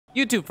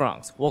YouTube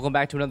Francs, welcome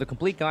back to another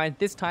complete guide,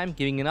 this time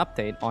giving an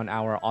update on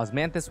our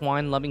Osmanthus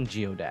wine-loving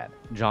Geodad,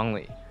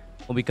 Zhongli.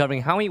 We'll be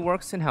covering how he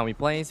works and how he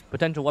plays,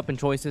 potential weapon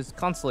choices,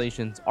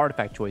 constellations,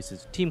 artifact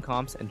choices, team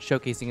comps, and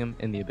showcasing him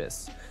in the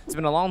Abyss. It's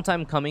been a long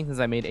time coming since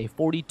I made a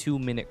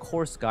 42-minute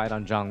course guide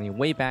on Zhongli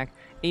way back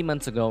 8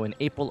 months ago in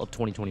April of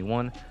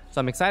 2021, so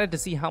I'm excited to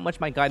see how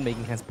much my guide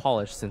making has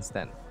polished since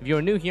then. If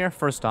you're new here,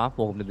 first off,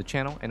 welcome to the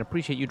channel and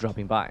appreciate you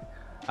dropping by.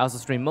 I also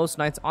stream most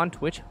nights on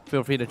Twitch.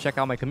 Feel free to check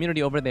out my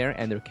community over there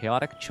and their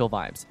chaotic chill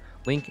vibes.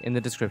 Link in the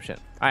description.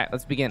 Alright,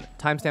 let's begin.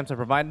 Timestamps are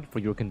provided for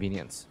your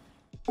convenience.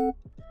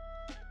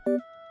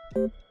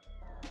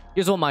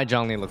 Here's what my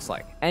Zhongli looks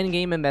like.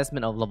 Endgame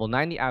investment of level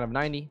 90 out of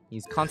 90.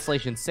 He's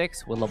Constellation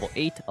 6 with level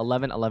 8,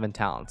 11, 11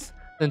 talents.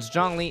 Since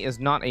Zhongli is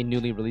not a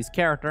newly released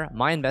character,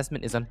 my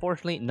investment is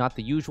unfortunately not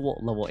the usual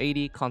level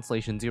 80,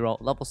 Constellation 0,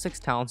 level 6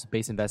 talents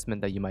base investment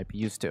that you might be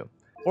used to.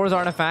 For his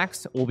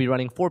artifacts, we'll be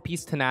running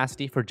 4-piece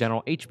tenacity for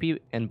general HP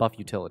and buff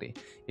utility.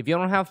 If you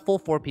don't have full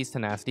 4-piece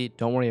tenacity,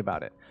 don't worry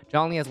about it.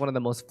 Zhongli has one of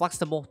the most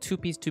flexible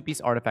 2-piece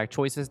artifact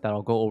choices that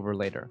I'll go over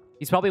later.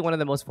 He's probably one of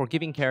the most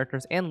forgiving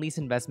characters and least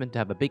investment to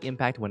have a big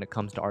impact when it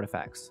comes to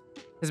artifacts.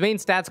 His main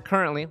stats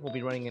currently will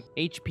be running an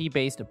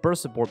HP-based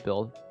burst support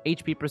build,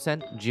 HP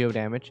percent, geo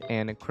damage,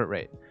 and crit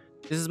rate.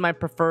 This is my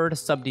preferred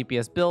sub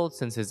DPS build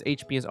since his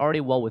HP is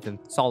already well within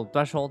solid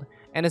threshold,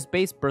 and his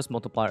base burst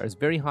multiplier is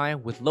very high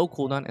with low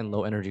cooldown and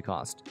low energy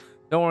cost.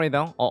 Don't worry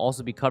though, I'll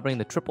also be covering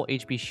the triple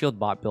HP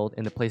shieldbot build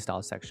in the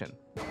Playstyles section.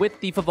 With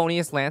the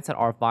Favonius Lance at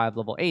R5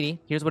 level 80,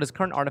 here's what his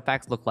current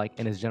artifacts look like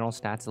and his general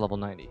stats at level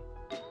 90.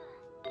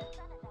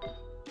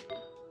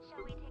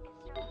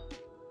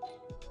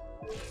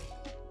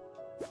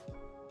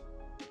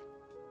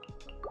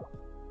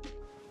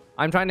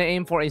 I'm trying to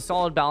aim for a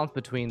solid balance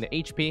between the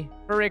HP,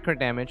 per rate crit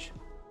damage,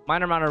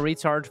 minor amount of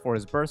recharge for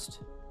his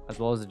burst, as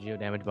well as the geo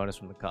damage bonus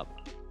from the cup.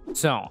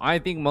 So, I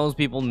think most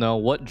people know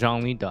what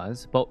Zhongli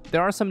does, but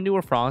there are some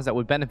newer frogs that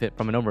would benefit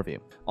from an overview.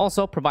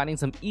 Also, providing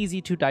some easy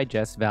to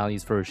digest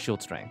values for his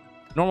shield strength.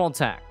 Normal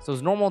attack. So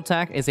his normal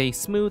attack is a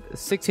smooth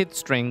 6-hit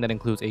string that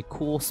includes a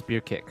cool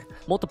spear kick.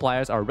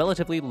 Multipliers are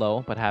relatively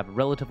low, but have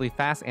relatively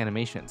fast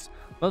animations.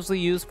 Mostly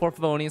used for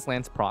Favonius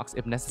Lance procs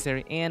if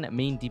necessary, and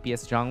main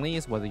DPS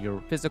Zhonglis, whether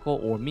you're physical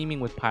or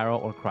memeing with Pyro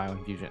or Cryo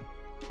Infusion.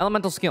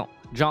 Elemental skill.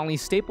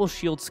 Zhongli's staple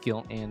shield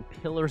skill and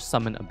pillar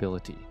summon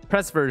ability.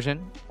 Press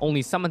version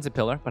only summons a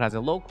pillar, but has a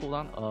low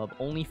cooldown of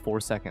only 4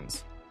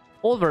 seconds.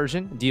 Old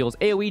version deals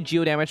AoE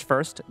geo damage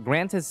first,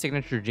 grants his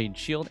signature Jade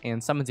Shield,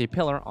 and summons a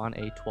pillar on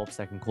a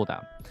 12-second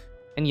cooldown.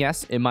 And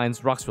yes, it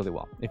mines rocks really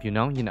well. If you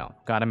know, you know.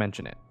 Gotta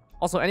mention it.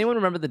 Also, anyone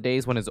remember the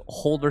days when his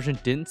old version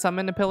didn't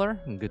summon a pillar?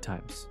 Good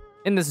times.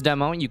 In this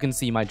demo, you can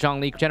see my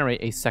Zhongli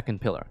generate a second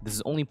pillar. This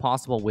is only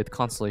possible with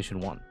Constellation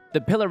 1. The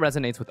pillar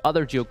resonates with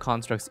other geo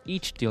constructs,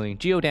 each dealing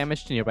geo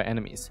damage to nearby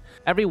enemies.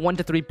 Every 1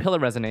 to 3 pillar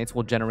resonates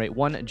will generate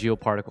 1 geo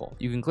particle.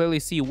 You can clearly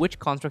see which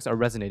constructs are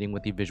resonating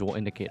with the visual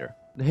indicator.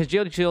 His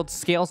geo shield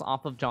scales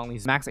off of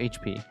Zhongli's max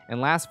HP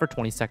and lasts for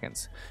 20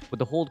 seconds. With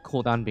the hold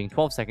cooldown being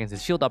 12 seconds,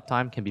 his shield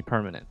uptime can be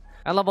permanent.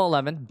 At level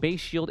 11, base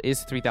shield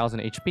is 3000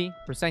 HP,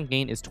 percent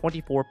gain is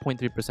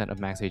 24.3% of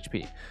max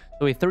HP.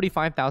 So a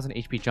 35,000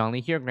 HP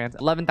Zhongli here grants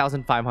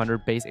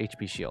 11,500 base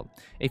HP shield.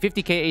 A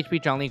 50k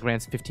HP Zhongli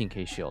grants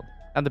 15k shield.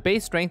 Now the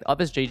base strength of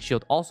his Jade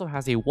Shield also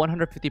has a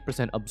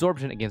 150%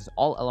 absorption against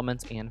all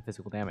elements and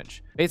physical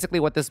damage.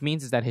 Basically what this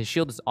means is that his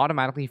shield is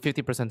automatically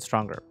 50%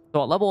 stronger.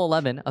 So at level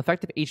 11,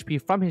 effective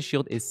HP from his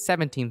shield is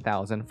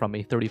 17,000 from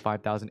a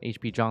 35,000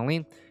 HP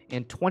Zhongli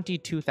and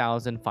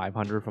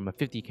 22,500 from a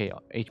 50k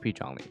HP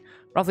Zhongli.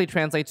 Roughly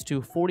translates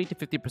to 40 to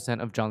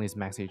 50% of Zhongli's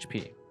max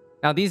HP.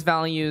 Now these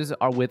values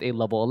are with a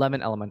level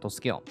 11 elemental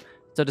skill.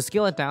 So to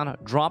scale it down,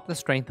 drop the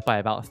strength by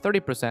about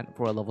 30%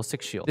 for a level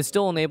 6 shield. This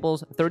still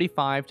enables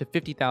 35 to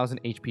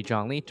 50,000 HP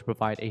Zhongli to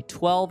provide a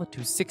 12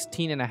 to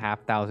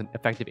 16,500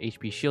 effective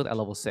HP shield at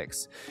level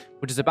 6,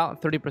 which is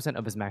about 30%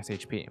 of his max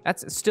HP.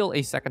 That's still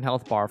a second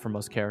health bar for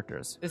most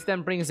characters. This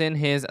then brings in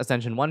his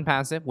Ascension 1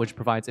 passive, which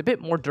provides a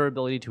bit more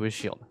durability to his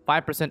shield.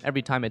 5%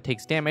 every time it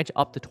takes damage,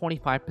 up to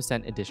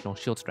 25% additional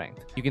shield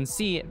strength. You can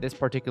see this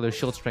particular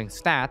shield strength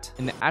stat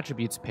in the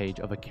attributes page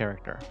of a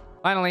character.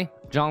 Finally,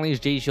 Zhongli's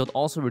Jade Shield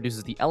also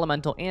reduces the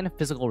elemental and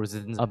physical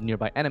resistance of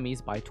nearby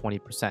enemies by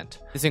 20%.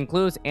 This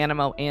includes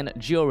animo and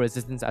geo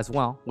resistance as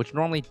well, which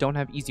normally don't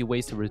have easy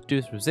ways to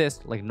reduce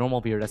resist like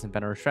normal Viridescent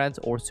Venom Shreds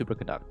or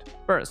Superconduct.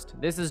 First,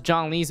 this is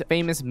Zhongli's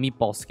famous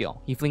meatball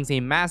skill. He flings a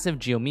massive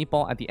geo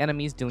meatball at the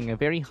enemies, dealing a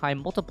very high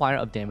multiplier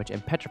of damage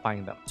and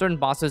petrifying them. Certain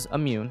bosses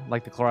immune,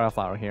 like the Chloral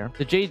Flower here.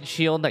 The Jade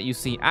Shield that you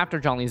see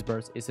after Zhongli's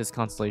burst is his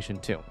Constellation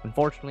 2.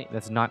 Unfortunately,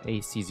 that's not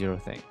a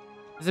C0 thing.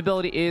 This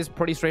ability is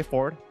pretty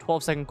straightforward,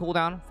 12-second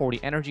cooldown, 40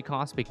 energy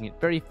cost, making it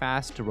very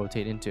fast to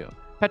rotate into.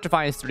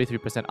 Petrify is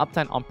 33%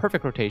 uptime on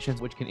perfect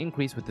rotations, which can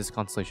increase with this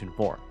Constellation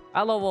 4.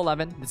 At level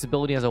 11, this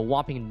ability has a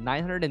whopping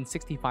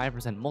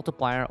 965%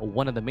 multiplier,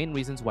 one of the main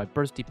reasons why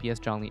Burst DPS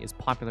Zhongli is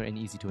popular and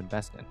easy to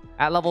invest in.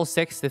 At level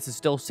 6, this is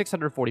still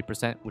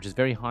 640%, which is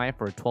very high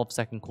for a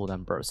 12-second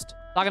cooldown burst.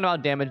 Talking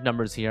about damage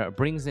numbers here,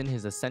 brings in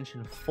his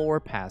Ascension 4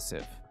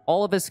 passive.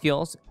 All of his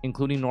skills,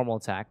 including normal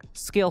attack,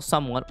 scale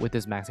somewhat with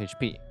his max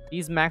HP.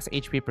 These max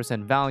HP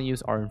percent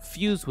values are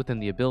infused within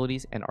the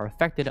abilities and are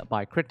affected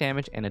by crit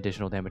damage and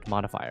additional damage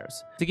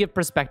modifiers. To give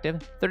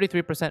perspective,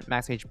 33%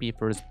 max HP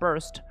for his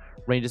burst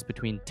ranges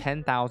between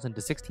 10,000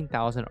 to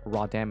 16,000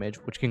 raw damage,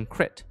 which can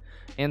crit,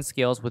 and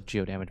scales with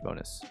geo damage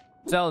bonus.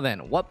 So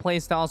then, what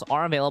playstyles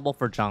are available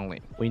for Zhongli?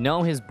 We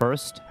know his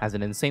burst has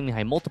an insanely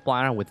high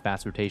multiplier with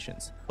fast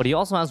rotations, but he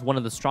also has one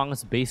of the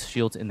strongest base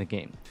shields in the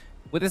game.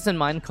 With this in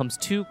mind comes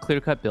two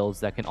clear-cut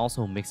builds that can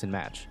also mix and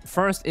match.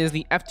 First is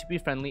the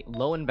FTP-friendly,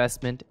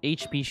 low-investment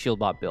HP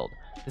shieldbot build.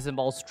 This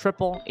involves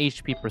triple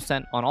HP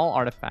percent on all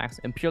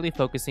artifacts and purely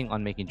focusing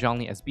on making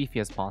Zhongli as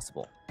beefy as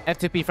possible.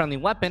 FTP-friendly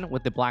weapon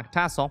with the black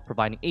tassel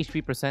providing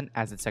HP percent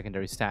as its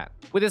secondary stat.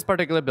 With this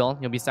particular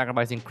build, you'll be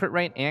sacrificing crit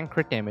rate and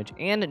crit damage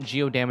and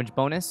geo damage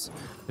bonus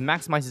to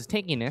maximize his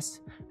tankiness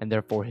and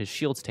therefore his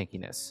shield's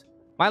tankiness.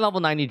 My level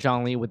 90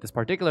 Zhongli with this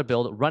particular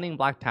build running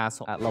black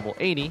tassel at level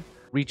 80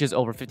 reaches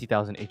over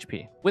 50,000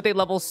 HP. With a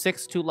level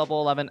 6 to level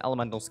 11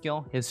 elemental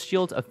skill, his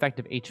shield's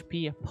effective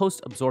HP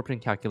post-absorption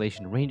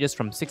calculation ranges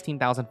from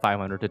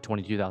 16,500 to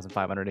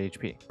 22,500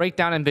 HP.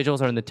 Breakdown and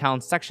visuals are in the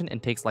talent section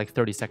and takes like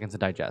 30 seconds to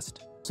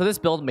digest. So this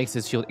build makes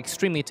his shield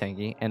extremely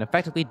tanky and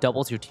effectively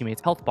doubles your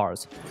teammates' health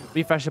bars,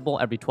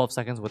 refreshable every 12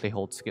 seconds with a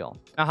hold skill.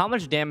 Now, how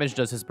much damage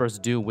does his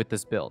burst do with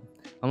this build?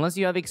 Unless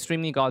you have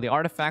extremely godly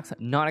artifacts,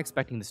 not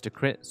expecting this to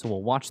crit, so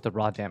we'll watch the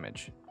raw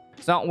damage.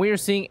 So we are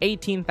seeing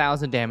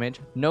 18,000 damage,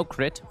 no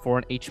crit for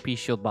an HP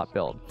shieldbot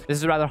build. This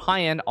is rather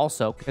high end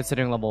also,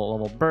 considering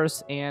level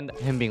burst and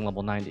him being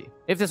level 90.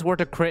 If this were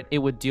to crit, it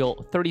would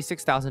deal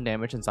 36,000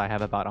 damage since I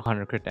have about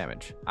 100 crit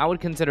damage. I would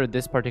consider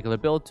this particular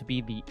build to be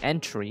the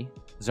entry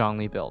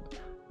Zhongli build.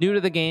 New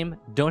to the game,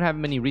 don't have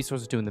many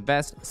resources to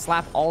invest,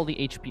 slap all the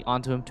HP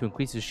onto him to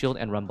increase his shield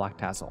and run black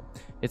tassel.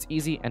 It's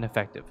easy and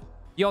effective.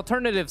 The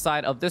alternative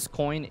side of this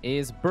coin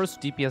is Burst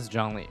DPS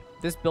Zhongli.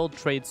 This build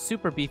trades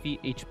super beefy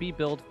HP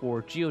build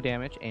for geo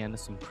damage and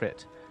some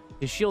crit.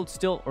 His shield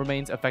still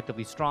remains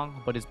effectively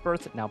strong, but his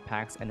burst now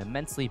packs an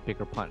immensely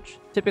bigger punch.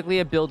 Typically,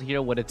 a build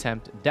here would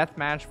attempt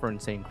Deathmatch for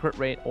insane crit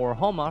rate or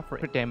Homa for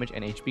crit damage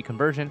and HP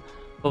conversion,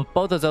 but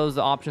both of those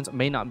options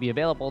may not be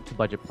available to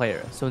budget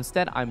players. So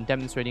instead, I'm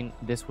demonstrating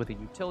this with a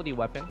utility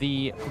weapon,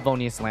 the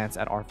Favonius Lance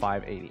at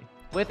R580.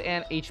 With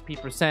an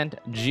HP percent,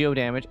 geo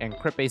damage, and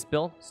crit-based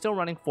build, still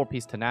running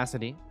 4-piece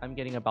tenacity, I'm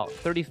getting about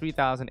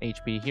 33,000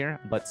 HP here,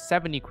 but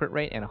 70 crit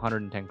rate and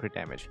 110 crit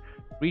damage.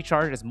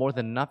 Recharge is more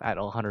than enough at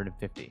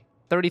 150.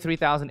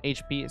 33,000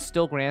 HP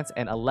still grants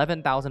an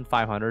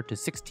 11,500 to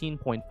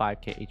 16.5k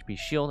HP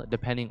shield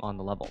depending on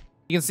the level.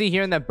 You can see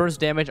here that burst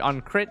damage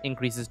on crit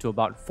increases to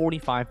about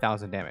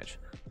 45,000 damage.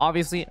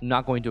 Obviously,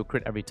 not going to a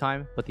crit every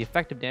time, but the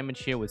effective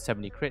damage here with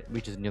 70 crit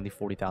reaches nearly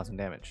 40,000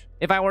 damage.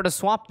 If I were to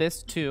swap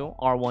this to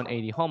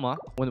R180 Homa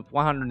with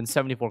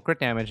 174 crit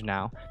damage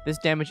now, this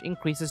damage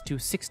increases to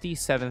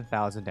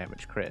 67,000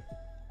 damage crit.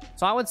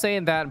 So I would say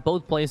that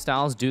both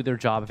playstyles do their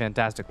job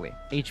fantastically.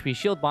 HP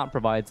Shieldbot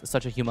provides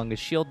such a humongous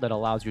shield that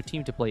allows your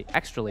team to play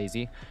extra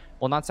lazy,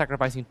 while not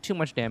sacrificing too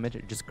much damage,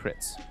 just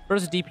crits.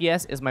 Burst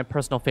DPS is my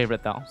personal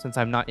favorite though, since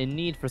I'm not in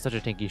need for such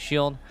a tanky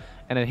shield,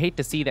 and I'd hate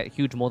to see that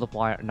huge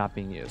multiplier not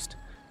being used.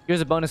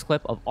 Here's a bonus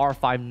clip of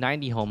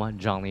R590 Homa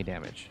Zhongli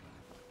damage.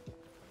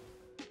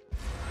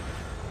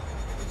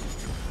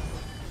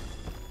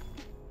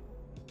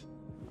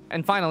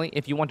 And finally,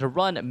 if you want to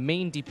run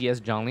main DPS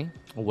Zhongli,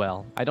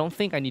 well, I don't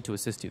think I need to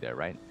assist you there,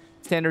 right?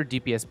 Standard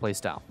DPS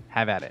playstyle.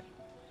 Have at it.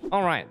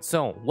 Alright,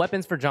 so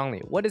weapons for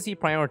Zhongli. What is he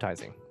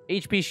prioritizing?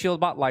 HP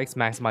Shieldbot likes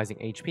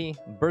maximizing HP,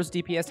 Burst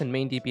DPS and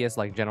main DPS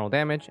like general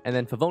damage, and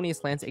then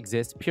Favonius Lance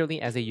exists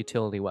purely as a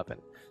utility weapon.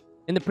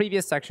 In the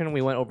previous section,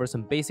 we went over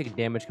some basic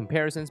damage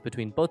comparisons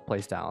between both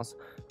playstyles,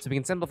 so we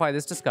can simplify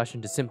this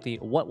discussion to simply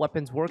what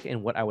weapons work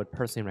and what I would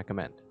personally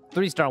recommend.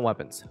 3-star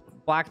weapons.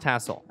 Black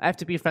Tassel.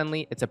 FTP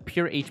friendly, it's a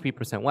pure HP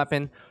percent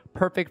weapon,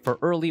 perfect for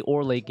early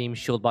or late game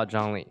Shieldbot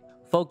Zhongli.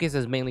 Focus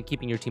is mainly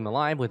keeping your team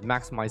alive with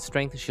maximized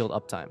strength shield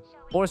uptime.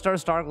 4-star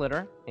Star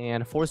Glitter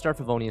and 4-star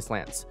Favonius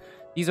Lance.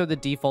 These are the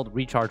default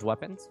recharge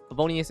weapons.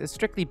 Favonius is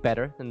strictly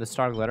better than the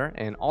Star Glitter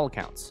in all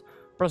accounts.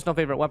 Personal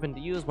favorite weapon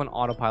to use when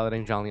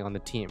autopiloting Zhongli on the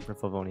team for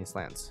Favonius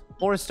Lance.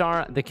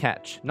 4-star The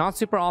Catch. Not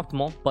super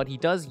optimal, but he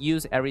does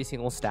use every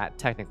single stat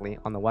technically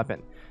on the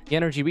weapon. The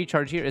energy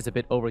recharge here is a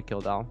bit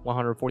overkill though.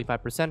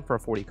 145% for a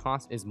 40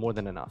 cost is more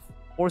than enough.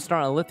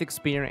 4-star Elliptic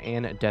Spear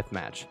and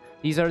Deathmatch.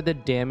 These are the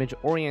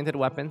damage-oriented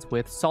weapons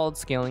with solid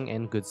scaling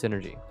and good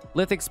synergy.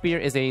 Lithic Spear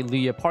is a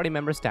Luya party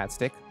member stat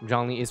stick.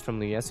 Zhongli is from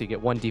Luya, so you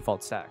get one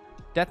default stack.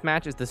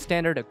 Deathmatch is the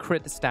standard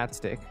crit stat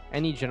stick.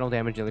 Any general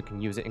damage dealer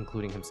can use it,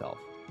 including himself.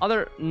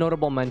 Other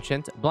notable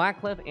mentions,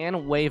 Blackcliff and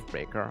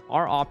Wavebreaker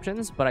are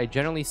options, but I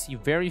generally see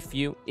very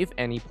few, if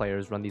any,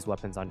 players run these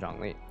weapons on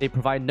Zhongli. They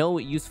provide no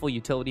useful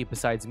utility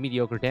besides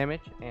mediocre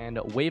damage, and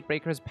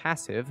Wavebreaker's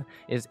passive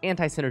is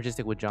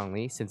anti-synergistic with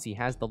Zhongli since he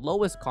has the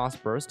lowest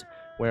cost burst,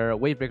 where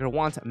Wavebreaker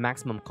wants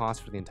maximum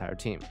cost for the entire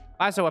team.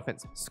 5-star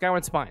weapons.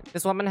 Skyward Spine.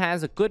 This weapon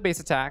has a good base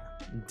attack,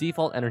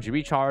 default energy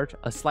recharge,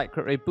 a slight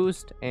crit rate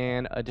boost,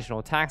 and additional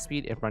attack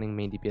speed if running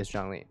main DPS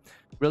Zhongli.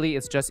 Really,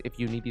 it's just if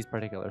you need these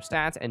particular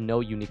stats and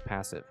no unique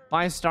passive.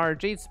 5-star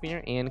Jade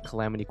Spear and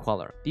Calamity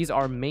Queller. These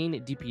are main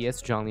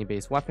DPS Zhongli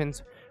based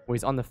weapons, where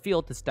he's on the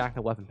field to stack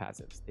the weapon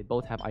passives. They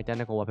both have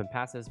identical weapon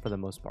passives for the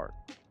most part.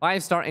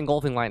 5-star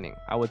Engulfing Lightning.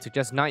 I would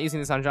suggest not using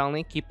this on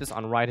Zhongli, keep this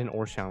on Raiden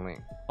or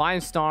Xiangling.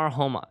 5-star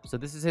Homa. So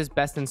this is his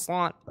best in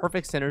slot,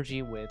 perfect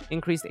synergy with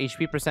increased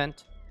HP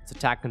percent, its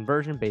attack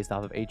conversion based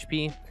off of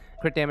HP,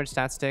 crit damage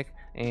stat stick,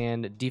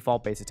 and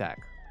default base attack.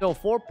 So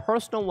for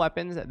personal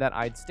weapons that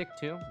I'd stick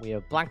to, we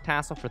have Black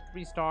Tassel for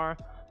 3-star,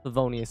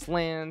 Livonius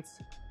Lance,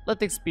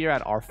 Lithic Spear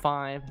at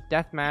R5,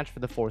 Deathmatch for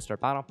the 4-star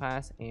Battle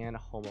Pass, and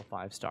Homa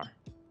 5-star.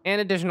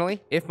 And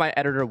additionally, if my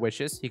editor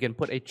wishes, he can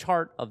put a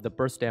chart of the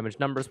burst damage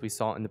numbers we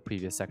saw in the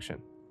previous section.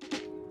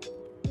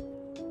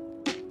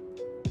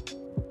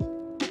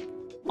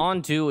 On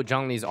to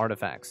Zhongli's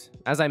artifacts.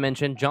 As I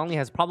mentioned, Zhongli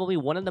has probably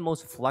one of the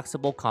most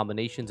flexible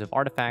combinations of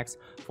artifacts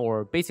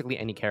for basically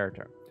any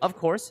character. Of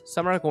course,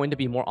 some are going to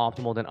be more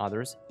optimal than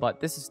others, but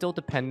this is still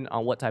dependent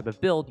on what type of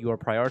build you are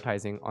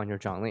prioritizing on your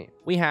Zhongli.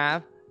 We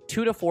have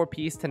 2 to 4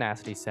 piece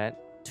Tenacity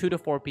set, 2 to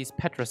 4 piece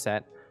Petra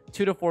set,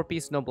 2 to 4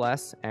 piece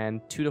Noblesse, and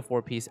 2 to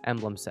 4 piece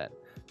Emblem set.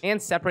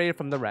 And separated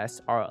from the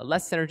rest are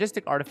less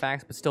synergistic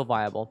artifacts but still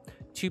viable,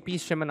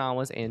 2-piece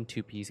Shimenawas and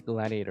 2-piece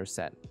Gladiator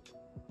set.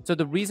 So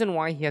the reason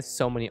why he has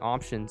so many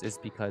options is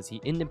because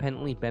he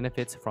independently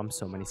benefits from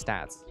so many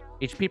stats.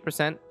 HP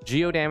percent,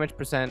 geo damage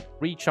percent,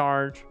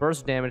 recharge,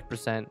 burst damage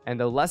percent, and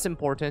the less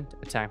important,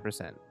 attack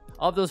percent.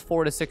 Of those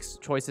 4 to 6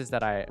 choices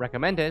that I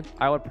recommended,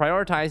 I would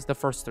prioritize the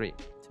first 3.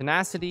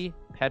 Tenacity,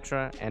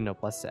 Petra, and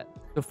Noblesse set.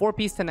 The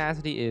 4-piece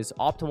Tenacity is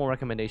optimal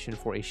recommendation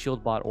for a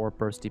shieldbot or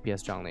Burst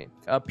DPS Zhongli.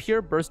 A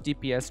pure Burst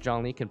DPS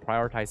Zhongli can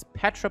prioritize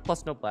Petra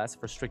plus Noblesse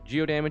for strict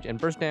geo damage and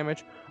burst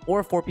damage,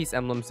 or 4-piece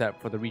Emblem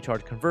set for the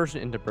recharge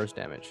conversion into burst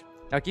damage.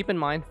 Now keep in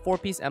mind,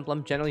 4-piece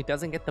Emblem generally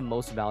doesn't get the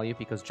most value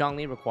because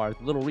Zhongli requires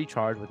little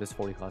recharge with his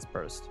 40-class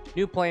burst.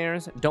 New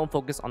players, don't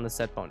focus on the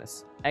set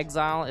bonus.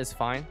 Exile is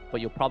fine,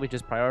 but you'll probably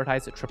just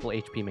prioritize a triple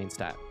HP main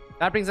stat.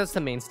 That brings us to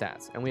main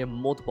stats, and we have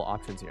multiple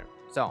options here.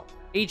 So,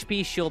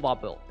 HP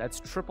shieldbot build,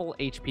 that's triple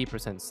HP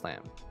percent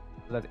slam.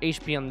 So that's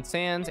HP on the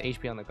sands,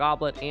 HP on the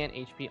goblet, and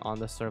HP on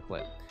the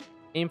circlet.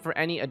 Aim for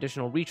any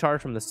additional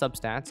recharge from the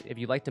substats if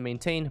you'd like to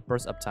maintain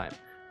burst uptime.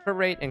 Crit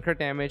rate and crit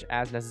damage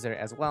as necessary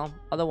as well,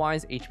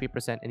 otherwise HP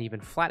percent and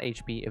even flat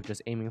HP if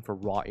just aiming for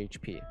raw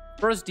HP.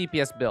 Burst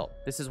DPS build,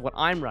 this is what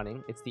I'm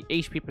running. It's the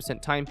HP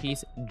percent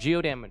timepiece,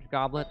 geo damage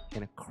goblet,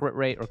 and a crit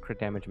rate or crit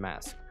damage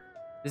mask.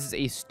 This is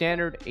a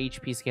standard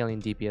HP scaling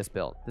DPS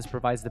build. This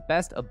provides the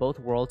best of both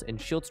worlds in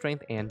shield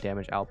strength and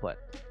damage output.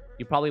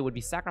 You probably would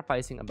be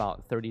sacrificing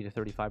about 30 to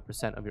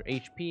 35% of your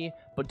HP,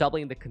 but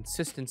doubling the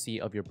consistency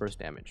of your burst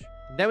damage.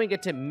 Then we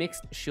get to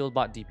mixed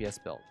shieldbot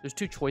DPS build. There's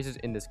 2 choices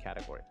in this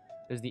category.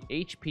 There's the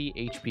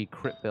HP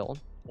crit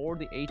build or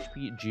the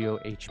HP Geo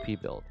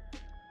HP build.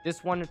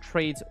 This one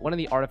trades one of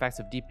the artifacts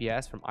of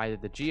DPS from either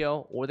the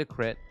Geo or the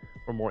crit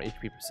for more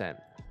HP percent.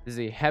 This is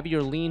a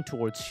heavier lean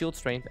towards shield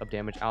strength of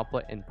damage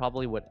output and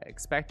probably would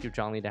expect your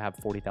Zhongli to have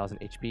 40,000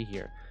 HP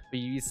here, but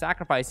you'd be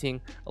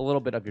sacrificing a little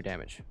bit of your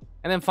damage.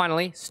 And then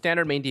finally,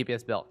 standard main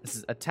DPS build. This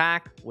is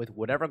attack with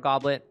whatever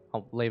goblet,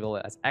 I'll label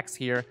it as X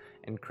here,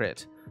 and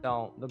crit.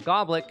 So the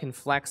goblet can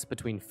flex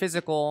between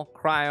physical,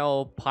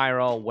 cryo,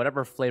 pyro,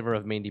 whatever flavor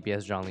of main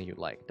DPS Zhongli you'd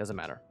like, doesn't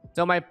matter.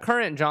 So my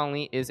current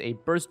Zhongli is a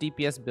burst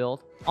DPS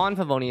build on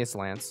Favonius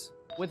Lance,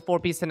 with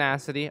 4-piece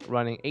Tenacity,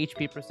 running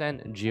HP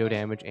percent, geo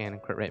damage, and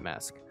crit rate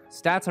mask.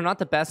 Stats are not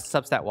the best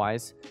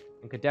substat-wise,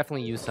 and could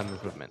definitely use some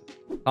improvement.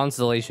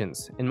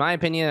 Constellations. In my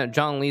opinion,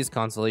 Zhongli's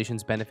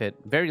Constellations benefit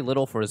very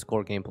little for his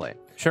core gameplay.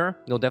 Sure,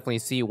 you'll definitely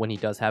see when he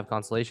does have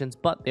Constellations,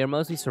 but they are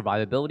mostly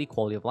survivability,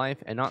 quality of life,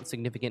 and not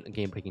significant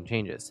game-breaking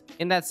changes.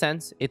 In that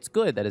sense, it's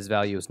good that his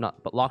value is not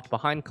locked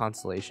behind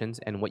Constellations,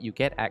 and what you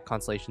get at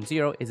Constellation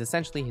 0 is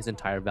essentially his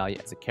entire value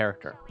as a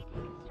character.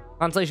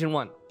 Constellation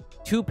 1.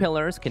 2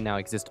 pillars can now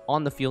exist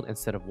on the field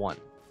instead of 1.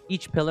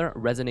 Each pillar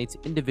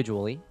resonates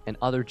individually, and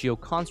other geo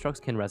constructs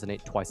can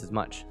resonate twice as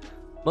much.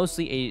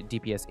 Mostly a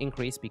DPS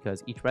increase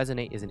because each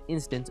resonate is an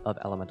instance of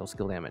elemental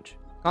skill damage.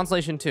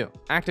 Constellation 2.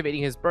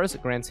 Activating his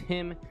burst grants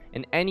him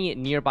and any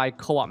nearby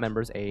co-op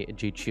members a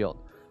Jade Shield.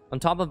 On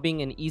top of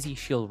being an easy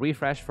shield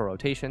refresh for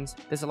rotations,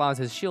 this allows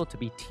his shield to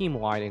be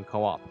team-wide in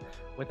co-op.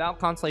 Without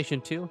Constellation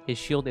 2, his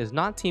shield is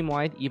not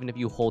team-wide even if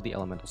you hold the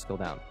elemental skill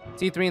down.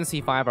 C3 and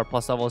C5 are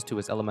plus levels to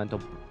his elemental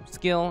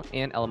skill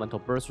and elemental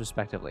burst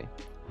respectively.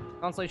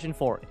 Constellation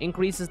 4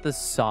 increases the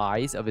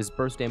size of his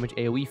burst damage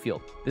AoE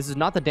field. This is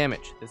not the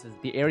damage, this is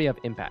the area of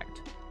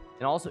impact.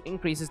 It also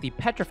increases the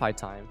petrified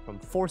time from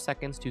 4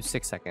 seconds to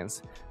 6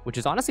 seconds, which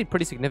is honestly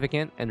pretty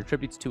significant and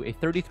attributes to a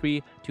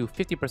 33 to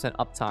 50%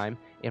 uptime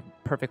in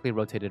perfectly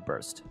rotated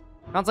burst.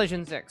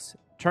 Constellation 6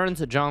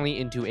 turns Zhongli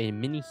into a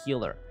mini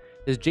healer.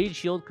 His Jade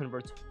Shield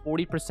converts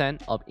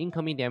 40% of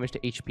incoming damage to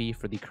HP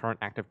for the current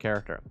active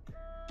character.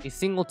 A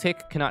single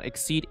tick cannot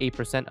exceed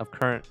 8% of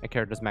current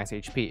character's max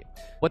HP.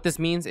 What this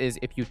means is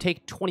if you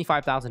take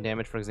 25,000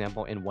 damage, for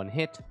example, in one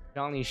hit,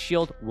 Zhongli's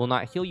shield will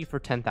not heal you for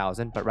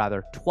 10,000, but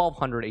rather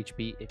 1,200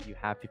 HP if you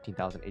have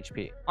 15,000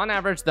 HP. On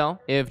average, though,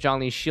 if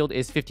Zhongli's shield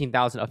is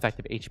 15,000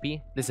 effective HP,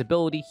 this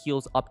ability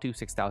heals up to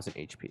 6,000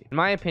 HP. In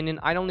my opinion,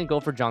 I'd only go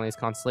for Zhongli's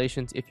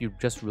Constellations if you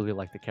just really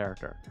like the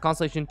character.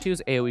 Constellation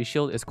 2's AoE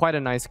shield is quite a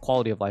nice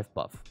quality of life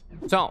buff.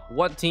 So,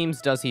 what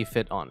teams does he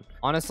fit on?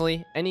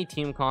 Honestly, any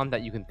team comp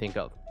that you can think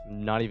of.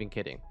 Not even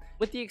kidding.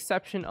 With the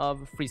exception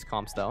of freeze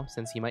comps though,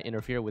 since he might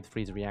interfere with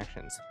freeze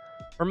reactions.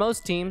 For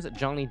most teams,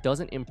 Zhongli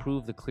doesn't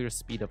improve the clear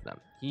speed of them.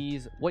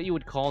 He's what you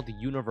would call the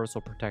universal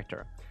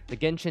protector. The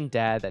Genshin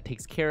dad that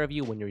takes care of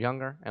you when you're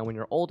younger, and when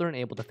you're older and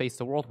able to face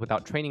the world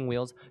without training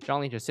wheels,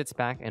 Zhongli just sits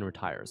back and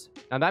retires.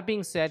 Now that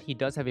being said, he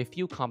does have a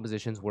few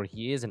compositions where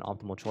he is an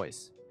optimal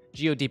choice.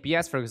 Geo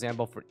DPS, for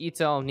example, for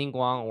Ito,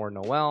 Ningguang, or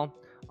Noelle.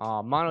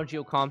 Mono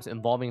Geo comps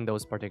involving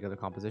those particular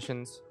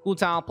compositions. Hu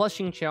Tao plus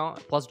Xingqiu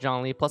plus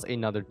Zhongli plus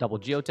another double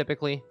Geo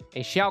typically.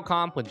 A Xiao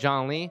comp with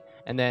Zhongli,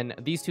 and then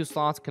these two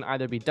slots can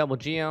either be double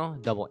Geo,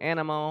 double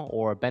Animo,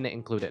 or Bennett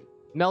included.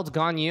 Meld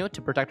Ganyu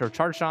to protect her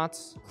charge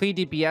shots, Klee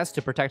DPS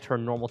to protect her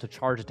normal to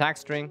charge attack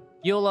string,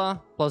 Yola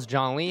plus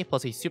Zhongli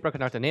plus a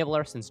superconduct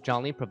enabler since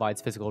Zhongli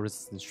provides physical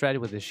resistance shred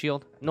with his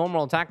shield,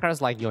 normal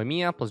attackers like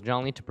Yoimiya plus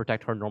Zhongli to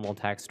protect her normal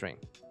attack string.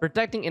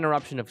 Protecting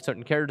interruption of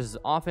certain characters is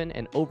often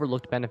an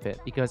overlooked benefit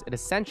because it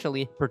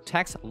essentially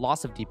protects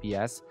loss of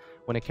DPS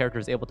when a character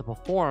is able to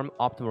perform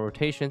optimal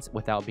rotations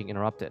without being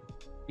interrupted.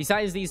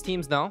 Besides these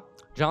teams though,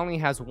 Zhongli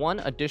has one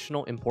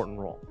additional important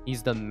role.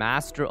 He's the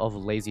master of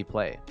lazy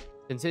play.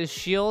 Since his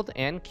shield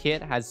and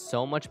kit has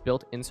so much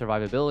built-in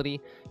survivability,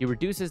 he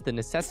reduces the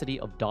necessity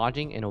of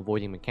dodging and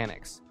avoiding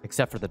mechanics,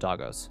 except for the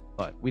doggos.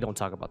 But we don't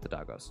talk about the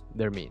doggos.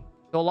 They're mean.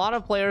 So a lot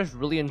of players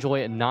really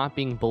enjoy not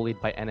being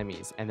bullied by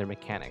enemies and their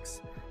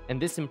mechanics,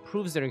 and this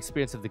improves their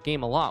experience of the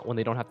game a lot when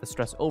they don't have to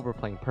stress over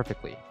playing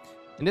perfectly.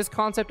 And this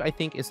concept, I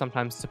think, is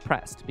sometimes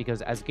suppressed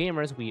because as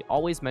gamers, we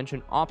always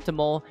mention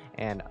optimal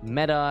and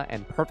meta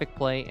and perfect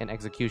play and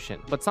execution.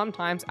 But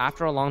sometimes,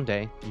 after a long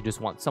day, you just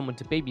want someone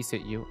to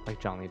babysit you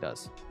like Zhongli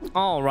does.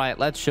 Alright,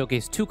 let's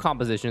showcase two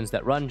compositions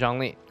that run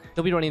Zhongli.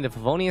 He'll be running the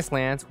Favonius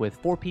Lance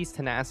with 4-piece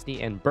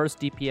Tenacity and Burst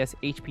DPS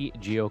HP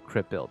Geo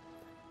Crit build.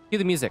 Cue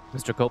the music,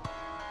 Mr. Cope.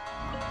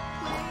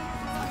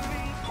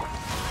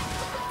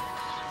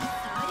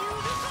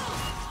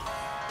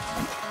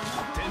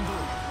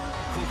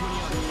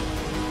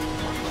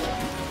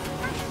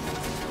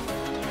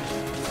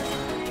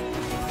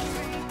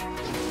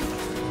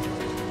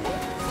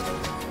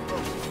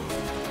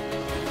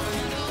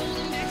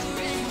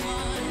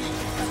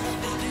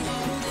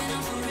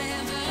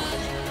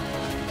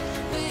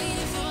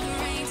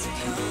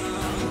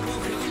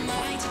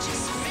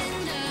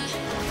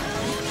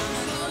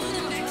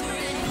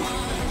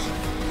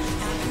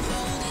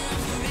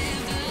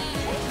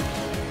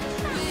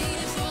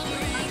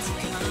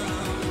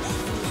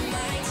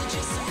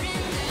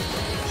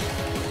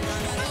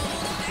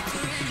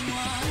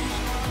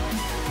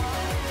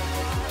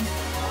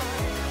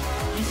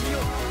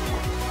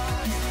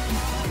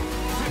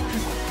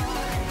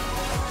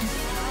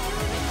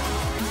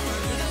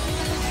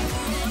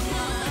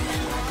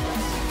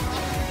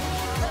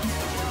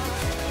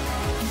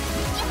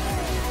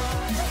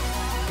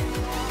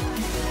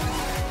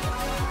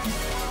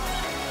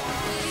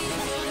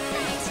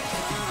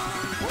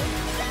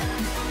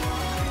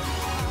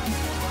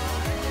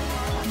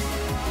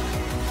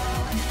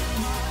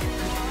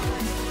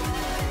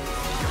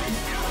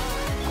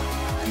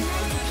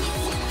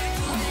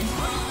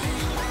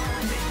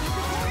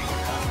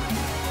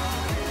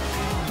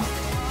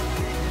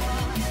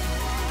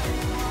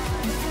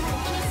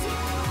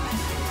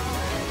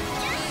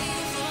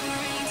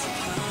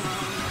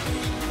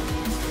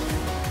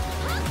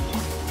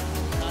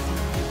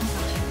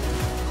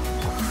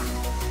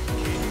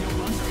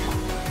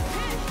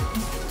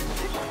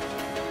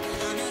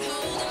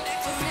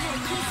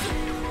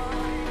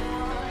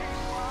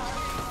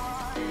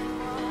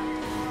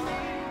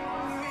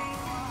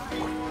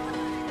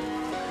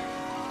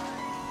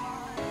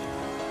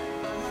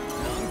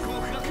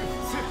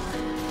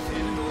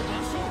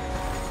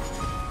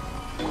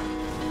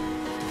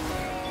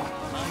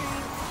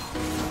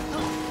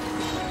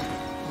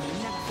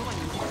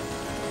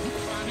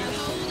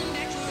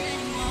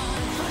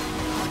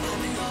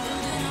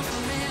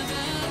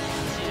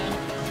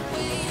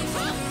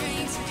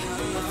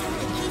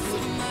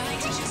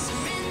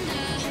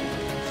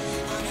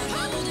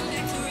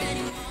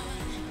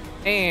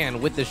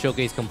 And with the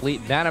showcase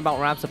complete, that about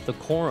wraps up the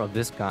core of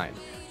this guide.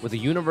 With a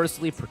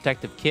universally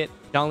protective kit,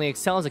 Zhongli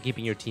excels at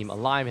keeping your team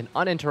alive and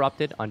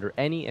uninterrupted under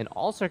any and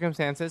all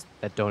circumstances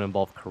that don't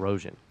involve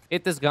corrosion.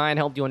 If this guide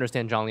helped you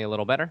understand Zhongli a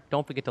little better,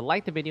 don't forget to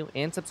like the video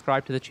and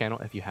subscribe to the channel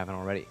if you haven't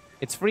already.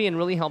 It's free and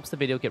really helps the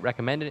video get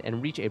recommended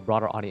and reach a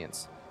broader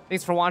audience.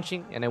 Thanks for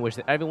watching, and I wish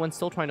that everyone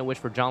still trying to wish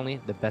for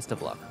Zhongli the best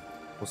of luck.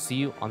 We'll see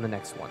you on the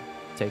next one.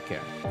 Take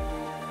care.